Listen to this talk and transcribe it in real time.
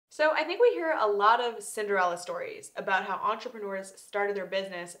So I think we hear a lot of Cinderella stories about how entrepreneurs started their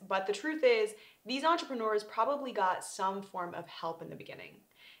business, but the truth is these entrepreneurs probably got some form of help in the beginning.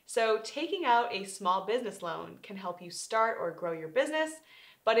 So taking out a small business loan can help you start or grow your business,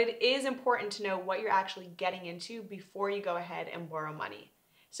 but it is important to know what you're actually getting into before you go ahead and borrow money.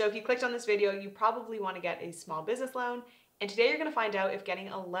 So if you clicked on this video, you probably want to get a small business loan, and today you're going to find out if getting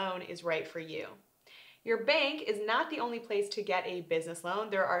a loan is right for you. Your bank is not the only place to get a business loan.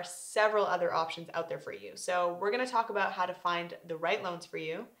 There are several other options out there for you. So we're going to talk about how to find the right loans for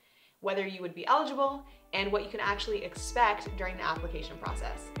you, whether you would be eligible, and what you can actually expect during the application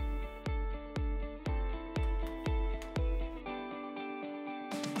process.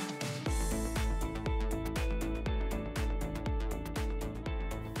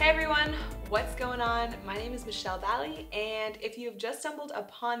 Hey everyone, what's going on? My name is Michelle Valley, and if you've just stumbled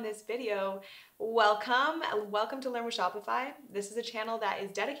upon this video, welcome. Welcome to Learn with Shopify. This is a channel that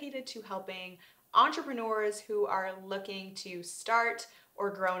is dedicated to helping entrepreneurs who are looking to start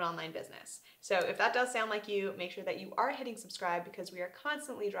or grow an online business. So if that does sound like you, make sure that you are hitting subscribe because we are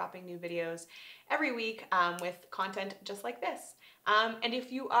constantly dropping new videos every week with content just like this. And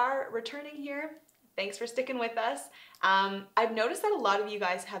if you are returning here, thanks for sticking with us. I've noticed that a lot of you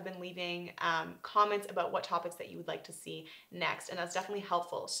guys have been leaving comments about what topics that you would like to see next, and that's definitely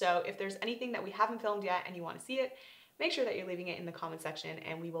helpful. So if there's anything that we haven't filmed yet and you want to see it, make sure that you're leaving it in the comment section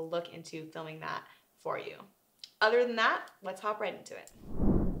and we will look into filming that for you. Other than that, let's hop right into it.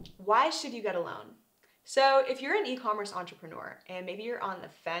 Why should you get a loan? So if you're an e-commerce entrepreneur and maybe you're on the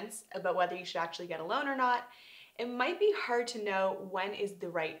fence about whether you should actually get a loan or not, it might be hard to know when is the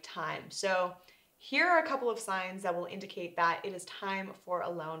right time. So here are a couple of signs that will indicate that it is time for a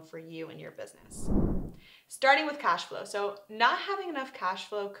loan for you and your business. Starting with cash flow. So not having enough cash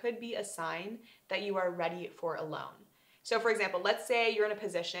flow could be a sign that you are ready for a loan. So for example, let's say you're in a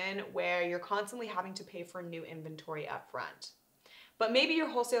position where you're constantly having to pay for new inventory up front. But maybe your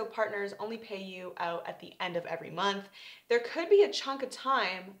wholesale partners only pay you out at the end of every month. There could be a chunk of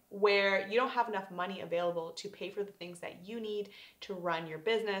time where you don't have enough money available to pay for the things that you need to run your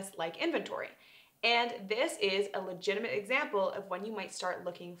business, like inventory. And this is a legitimate example of when you might start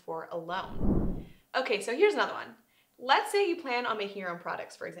looking for a loan. Okay, so here's another one. Let's say you plan on making your own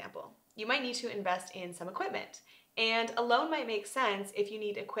products, for example. You might need to invest in some equipment, and a loan might make sense if you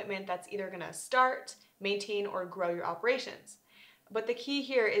need equipment that's either gonna start, maintain, or grow your operations. But the key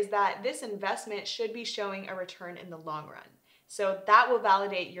here is that this investment should be showing a return in the long run. So that will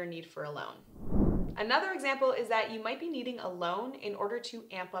validate your need for a loan. Another example is that you might be needing a loan in order to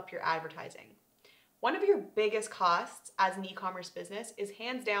amp up your advertising. One of your biggest costs as an e-commerce business is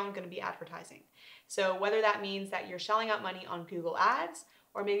hands down going to be advertising. So whether that means that you're shelling out money on Google Ads,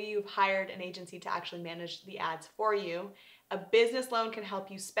 or maybe you've hired an agency to actually manage the ads for you, a business loan can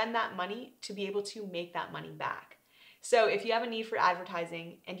help you spend that money to be able to make that money back. So if you have a need for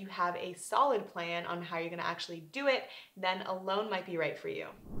advertising and you have a solid plan on how you're going to actually do it, then a loan might be right for you.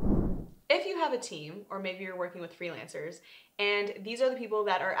 If you have a team, or maybe you're working with freelancers, and these are the people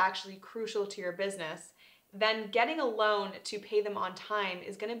that are actually crucial to your business, then getting a loan to pay them on time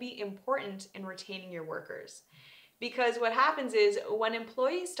is going to be important in retaining your workers. Because what happens is when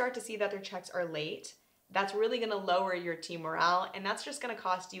employees start to see that their checks are late, that's really going to lower your team morale, and that's just going to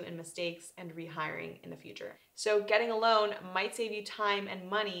cost you in mistakes and rehiring in the future. So getting a loan might save you time and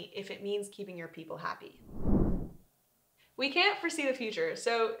money if it means keeping your people happy. We can't foresee the future,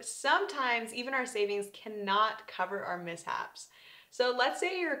 so sometimes even our savings cannot cover our mishaps. So let's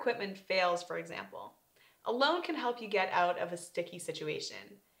say your equipment fails, for example. A loan can help you get out of a sticky situation.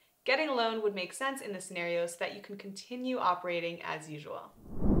 Getting a loan would make sense in this scenario so that you can continue operating as usual.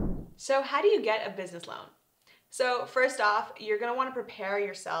 So how do you get a business loan? So first off, you're going to want to prepare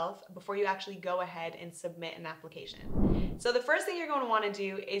yourself before you actually go ahead and submit an application. So the first thing you're going to want to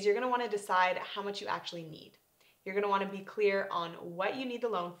do is you're going to want to decide how much you actually need. You're going to want to be clear on what you need the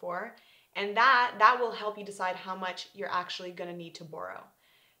loan for, and that will help you decide how much you're actually going to need to borrow.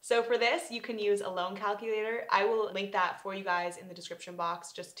 So for this, you can use a loan calculator. I will link that for you guys in the description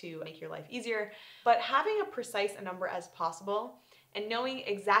box just to make your life easier. But having a precise number as possible and knowing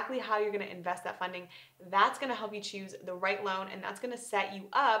exactly how you're going to invest that funding, that's going to help you choose the right loan, and that's going to set you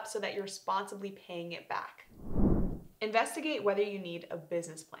up so that you're responsibly paying it back. Investigate whether you need a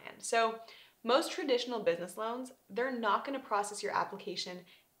business plan. So most traditional business loans, they're not going to process your application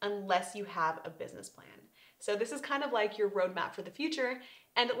unless you have a business plan. So this is kind of like your roadmap for the future,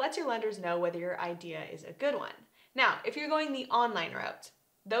 and it lets your lenders know whether your idea is a good one. Now, if you're going the online route,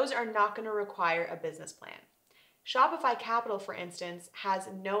 those are not going to require a business plan. Shopify Capital, for instance, has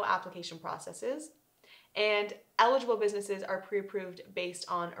no application processes, And eligible businesses are pre-approved based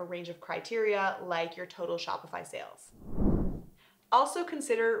on a range of criteria like your total Shopify sales. Also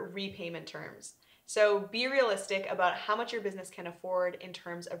consider repayment terms. So be realistic about how much your business can afford in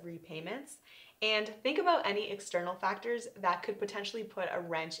terms of repayments, and think about any external factors that could potentially put a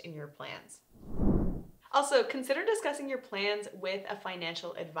wrench in your plans. Also, consider discussing your plans with a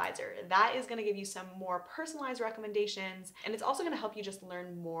financial advisor. That is going to give you some more personalized recommendations, and it's also going to help you just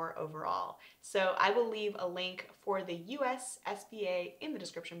learn more overall. So I will leave a link for the US SBA in the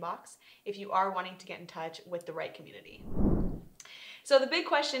description box if you are wanting to get in touch with the right community. So the big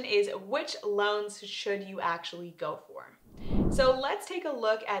question is, which loans should you actually go for? So let's take a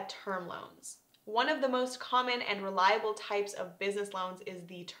look at term loans. One of the most common and reliable types of business loans is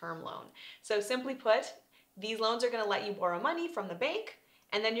the term loan. So simply put, these loans are going to let you borrow money from the bank,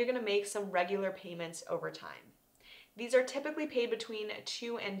 and then you're going to make some regular payments over time. These are typically paid between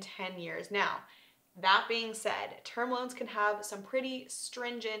 2 and 10 years. Now, that being said, term loans can have some pretty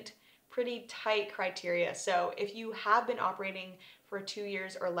stringent, pretty tight criteria. So if you have been operating for 2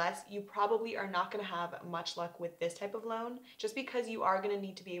 years or less, you probably are not going to have much luck with this type of loan, just because you are going to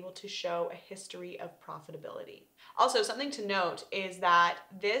need to be able to show a history of profitability. Also, something to note is that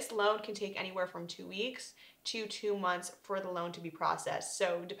this loan can take anywhere from 2 weeks to 2 months for the loan to be processed.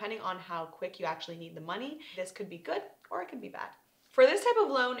 So depending on how quick you actually need the money, this could be good or it could be bad. For this type of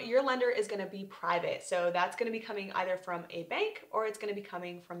loan, your lender is going to be private. So that's going to be coming either from a bank or it's going to be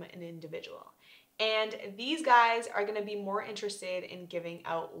coming from an individual. And these guys are going to be more interested in giving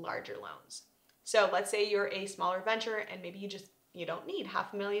out larger loans. So let's say you're a smaller venture and maybe you don't need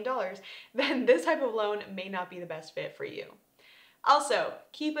 $500,000, then this type of loan may not be the best fit for you. Also,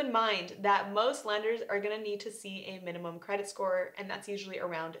 keep in mind that most lenders are going to need to see a minimum credit score, and that's usually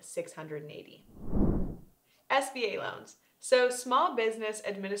around 680. SBA loans. So Small Business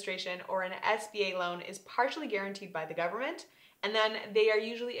Administration, or an SBA loan, is partially guaranteed by the government, and then they are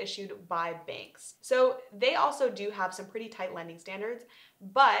usually issued by banks. So they also do have some pretty tight lending standards,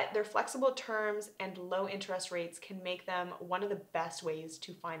 but their flexible terms and low interest rates can make them one of the best ways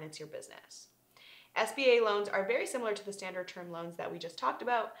to finance your business. SBA loans are very similar to the standard term loans that we just talked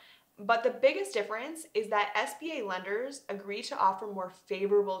about, but the biggest difference is that SBA lenders agree to offer more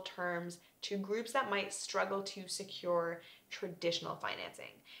favorable terms to groups that might struggle to secure traditional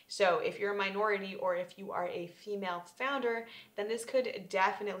financing. So if you're a minority or if you are a female founder, then this could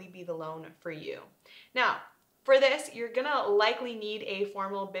definitely be the loan for you. Now, for this, you're gonna likely need a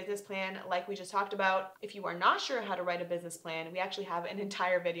formal business plan like we just talked about. If you are not sure how to write a business plan, we actually have an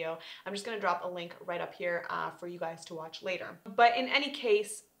entire video. I'm just gonna drop a link right up here for you guys to watch later. But in any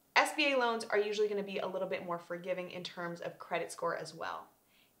case, SBA loans are usually gonna be a little bit more forgiving in terms of credit score as well.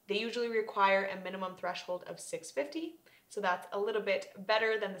 They usually require a minimum threshold of 650, so that's a little bit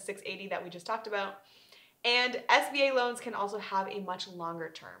better than the 680 that we just talked about. And SBA loans can also have a much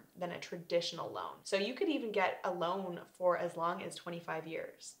longer term than a traditional loan. So you could even get a loan for as long as 25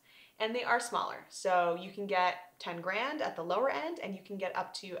 years. And they are smaller. So you can get 10 grand at the lower end, and you can get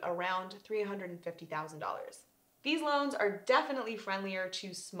up to around $350,000. These loans are definitely friendlier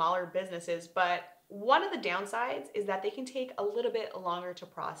to smaller businesses, but one of the downsides is that they can take a little bit longer to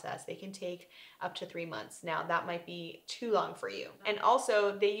process. They can take up to 3 months. Now, that might be too long for you. And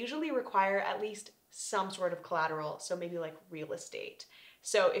also, they usually require at least some sort of collateral, so maybe like real estate.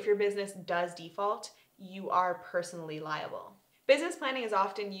 So if your business does default, you are personally liable. Business planning is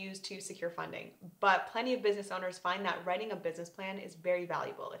often used to secure funding, but plenty of business owners find that writing a business plan is very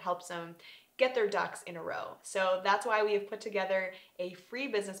valuable. It helps them get their ducks in a row. So that's why we have put together a free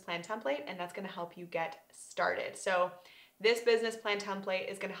business plan template, and that's going to help you get started. So this business plan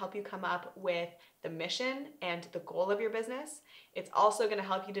template is going to help you come up with the mission and the goal of your business. It's also going to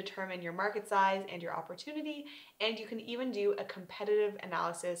help you determine your market size and your opportunity, and you can even do a competitive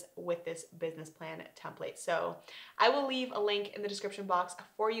analysis with this business plan template. So I will leave a link in the description box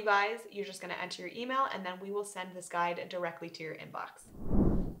for you guys. You're just going to enter your email, and then we will send this guide directly to your inbox.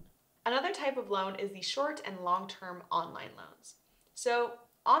 Another type of loan is the short and long-term online loans. So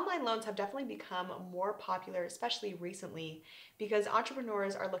online loans have definitely become more popular, especially recently, because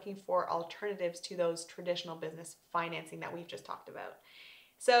entrepreneurs are looking for alternatives to those traditional business financing that we've just talked about.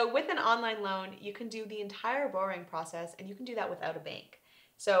 So with an online loan, you can do the entire borrowing process, and you can do that without a bank.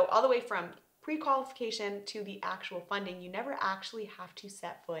 So all the way from pre-qualification to the actual funding, you never actually have to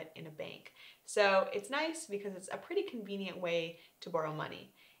set foot in a bank. So it's nice because it's a pretty convenient way to borrow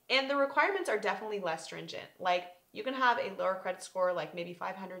money. And the requirements are definitely less stringent. Like, you can have a lower credit score, like maybe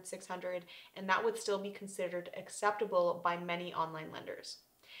 500, 600, and that would still be considered acceptable by many online lenders.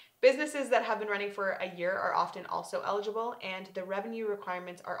 Businesses that have been running for a year are often also eligible, and the revenue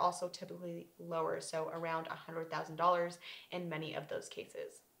requirements are also typically lower, so around $100,000 in many of those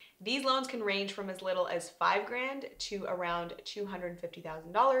cases. These loans can range from as little as $5,000 to around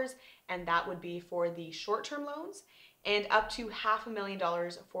 $250,000, and that would be for the short-term loans, and up to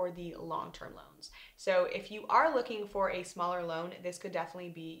 $500,000 for the long-term loans. So if you are looking for a smaller loan, this could definitely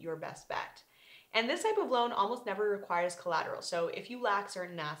be your best bet. And this type of loan almost never requires collateral. So if you lack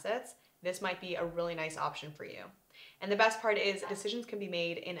certain assets, this might be a really nice option for you. And the best part is decisions can be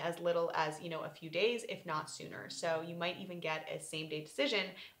made in as little as, a few days, if not sooner. So you might even get a same-day decision,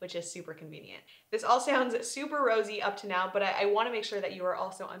 which is super convenient. This all sounds super rosy up to now, but I want to make sure that you are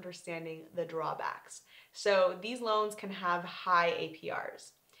also understanding the drawbacks. So these loans can have high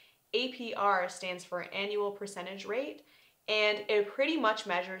APRs. APR stands for annual percentage rate, and it pretty much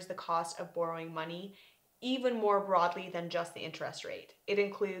measures the cost of borrowing money even more broadly than just the interest rate. It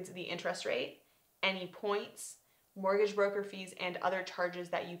includes the interest rate, any points, mortgage broker fees, and other charges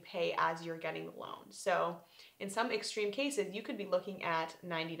that you pay as you're getting the loan. So in some extreme cases, you could be looking at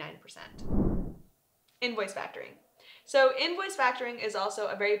 99%. Invoice factoring. So invoice factoring is also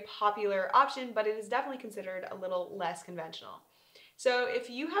a very popular option, but it is definitely considered a little less conventional. So if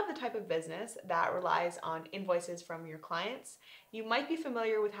you have the type of business that relies on invoices from your clients, you might be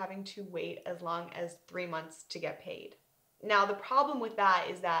familiar with having to wait as long as 3 months to get paid. Now, the problem with that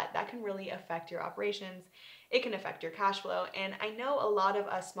is that can really affect your operations. It can affect your cash flow. And I know a lot of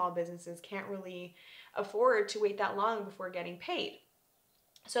us small businesses can't really afford to wait that long before getting paid.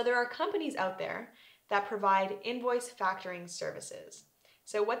 So there are companies out there that provide invoice factoring services.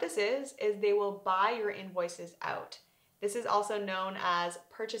 So what this is they will buy your invoices out. This is also known as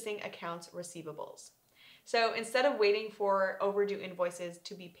purchasing accounts receivables. So instead of waiting for overdue invoices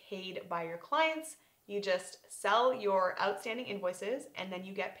to be paid by your clients, you just sell your outstanding invoices and then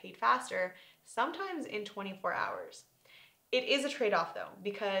you get paid faster, sometimes in 24 hours. It is a trade-off though,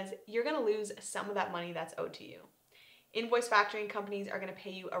 because you're gonna lose some of that money that's owed to you. Invoice factoring companies are gonna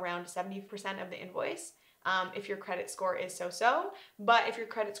pay you around 70% of the invoice, if your credit score is so-so, but if your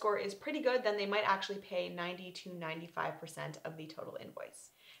credit score is pretty good, then they might actually pay 90 to 95% of the total invoice.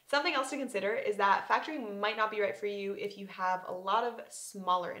 Something else to consider is that factoring might not be right for you if you have a lot of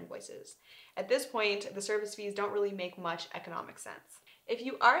smaller invoices. At this point, the service fees don't really make much economic sense. If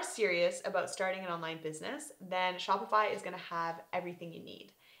you are serious about starting an online business, then Shopify is going to have everything you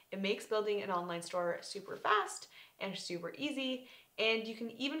need. It makes building an online store super fast and super easy, and you can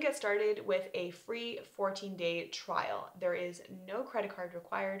even get started with a free 14-day trial. There is no credit card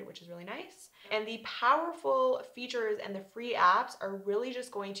required, which is really nice. And the powerful features and the free apps are really just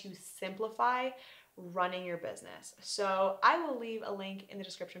going to simplify running your business. So I will leave a link in the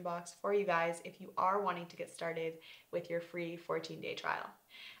description box for you guys if you are wanting to get started with your free 14-day trial.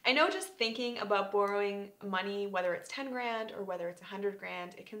 I know just thinking about borrowing money, whether it's 10 grand or whether it's 100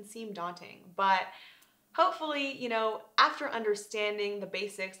 grand, it can seem daunting, but hopefully, after understanding the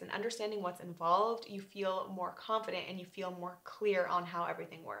basics and understanding what's involved, you feel more confident and you feel more clear on how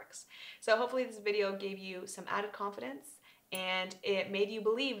everything works. So hopefully this video gave you some added confidence and it made you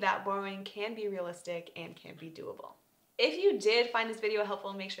believe that borrowing can be realistic and can be doable. If you did find this video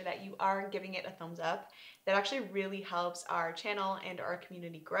helpful, make sure that you are giving it a thumbs up. That actually really helps our channel and our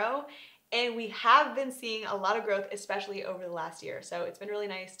community grow. And we have been seeing a lot of growth, especially over the last year. So it's been really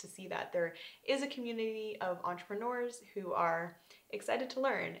nice to see that there is a community of entrepreneurs who are excited to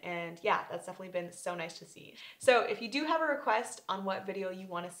learn. And yeah, that's definitely been so nice to see. So if you do have a request on what video you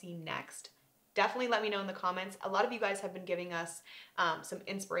want to see next, definitely let me know in the comments. A lot of you guys have been giving us some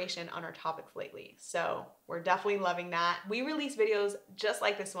inspiration on our topics lately. So we're definitely loving that. We release videos just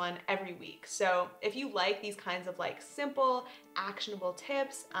like this one every week. So if you like these kinds of simple, actionable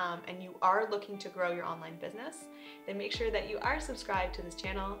tips and you are looking to grow your online business, then make sure that you are subscribed to this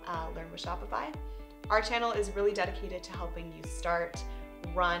channel, Learn with Shopify. Our channel is really dedicated to helping you start,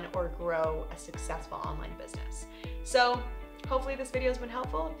 run, or grow a successful online business. So hopefully this video has been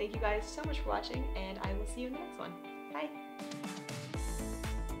helpful. Thank you guys so much for watching, and I will see you in the next one. Bye.